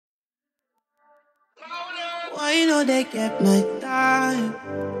Why you know they kept my time?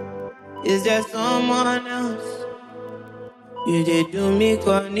 Is there someone else? You did do me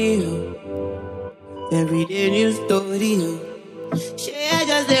corny, every day new story, She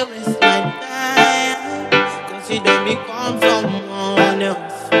just they waste my time. Consider me come from someone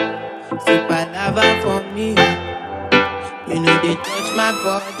else. See palava for me. You know they touch my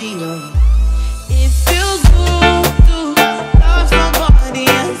body, It feels good to love somebody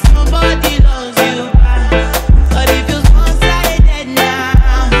and somebody loves you back. But it feels one-sided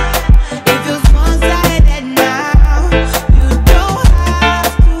now. It feels one-sided now. You don't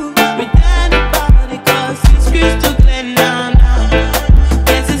have to pretend about it, 'cause it's crystal clear now.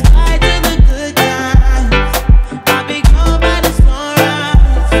 Yes, it's tied to the good times. I'll be gone by the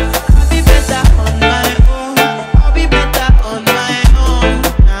sunrise. I'll be better on my own. I'll be better on my own.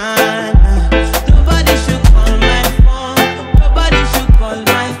 Nah, nah. Nobody should call my phone. Nobody should call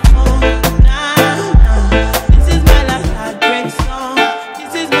my phone. Nah, nah. This is my last heartbreak song.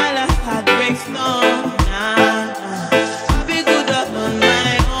 This is my last heartbreak song. Nah, nah. I'll be good up on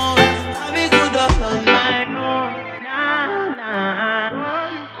my own. I'll be good up on my own. Nah, nah.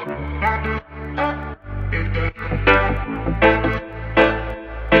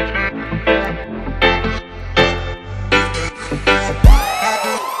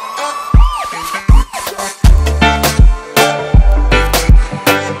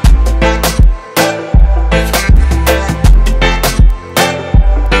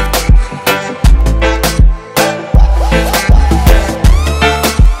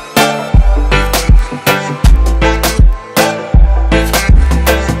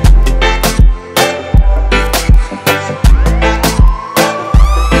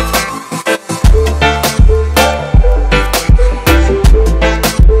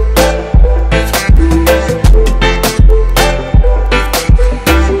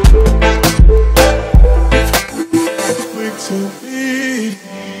 Quick to bleed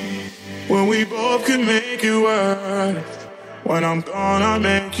when we both can make it work. When I'm gone, I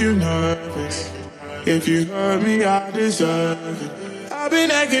make you nervous. If you hurt me, I deserve it. I've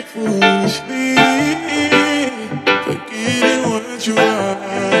been acting foolishly, forgetting what you are.